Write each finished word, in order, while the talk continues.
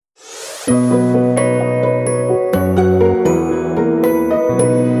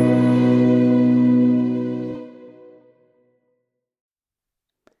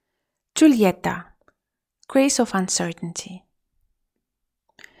Giulietta, Grace of Uncertainty.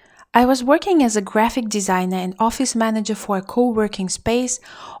 I was working as a graphic designer and office manager for a co-working space,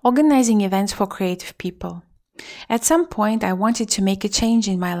 organizing events for creative people. At some point, I wanted to make a change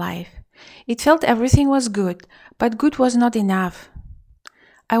in my life. It felt everything was good, but good was not enough.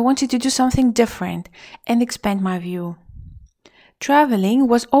 I wanted to do something different and expand my view. Traveling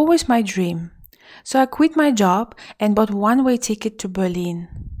was always my dream, so I quit my job and bought one-way ticket to Berlin.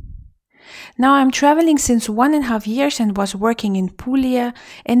 Now I'm traveling since 1.5 years and was working in Puglia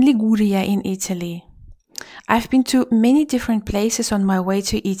and Liguria in Italy. I've been to many different places on my way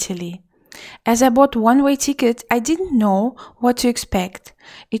to Italy. As I bought one-way ticket, I didn't know what to expect.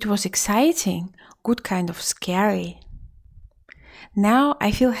 It was exciting, good kind of scary. Now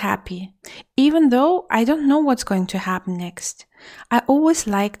I feel happy, even though I don't know what's going to happen next. I always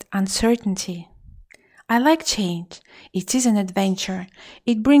liked uncertainty. I like change. It is an adventure.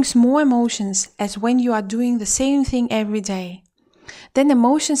 It brings more emotions as when you are doing the same thing every day. Then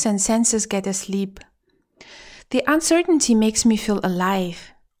emotions and senses get asleep. The uncertainty makes me feel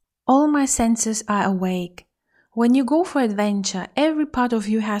alive. All my senses are awake. When you go for adventure, every part of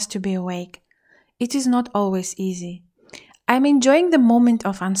you has to be awake. It is not always easy. I'm enjoying the moment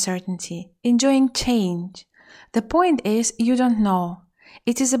of uncertainty, enjoying change. The point is, you don't know.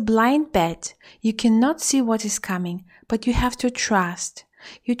 It is a blind bet. You cannot see what is coming, but you have to trust.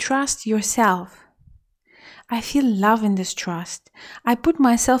 You trust yourself. I feel love in this trust. I put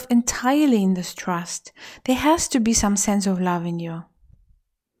myself entirely in this trust. There has to be some sense of love in you.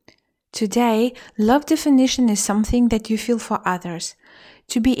 Today, love definition is something that you feel for others.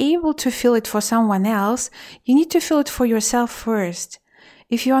 To be able to feel it for someone else, you need to feel it for yourself first.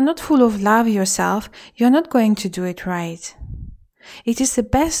 If you are not full of love yourself, you are not going to do it right. It is the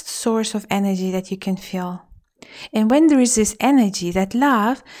best source of energy that you can feel. And when there is this energy, that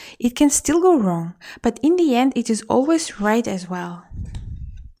love, it can still go wrong, but in the end it is always right as well.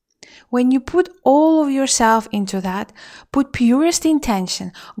 When you put all of yourself into that, put purest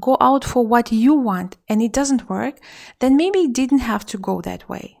intention, go out for what you want, and it doesn't work, then maybe it didn't have to go that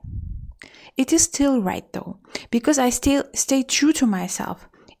way. It is still right though, because I still stay true to myself,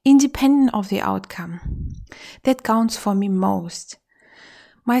 independent of the outcome. That counts for me most.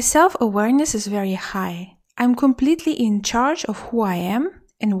 My self-awareness is very high. I'm completely in charge of who I am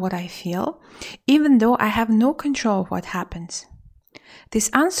and what I feel, even though I have no control of what happens. This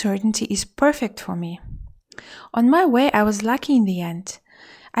uncertainty is perfect for me. On my way, I was lucky in the end.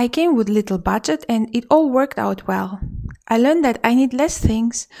 I came with little budget and it all worked out well. I learned that I need less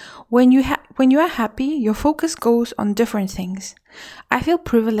things. When you are happy, your focus goes on different things. I feel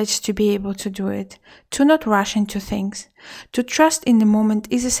privileged to be able to do it, to not rush into things. To trust in the moment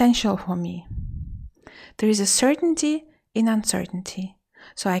is essential for me. There is a certainty in uncertainty,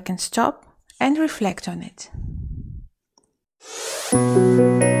 so I can stop and reflect on it.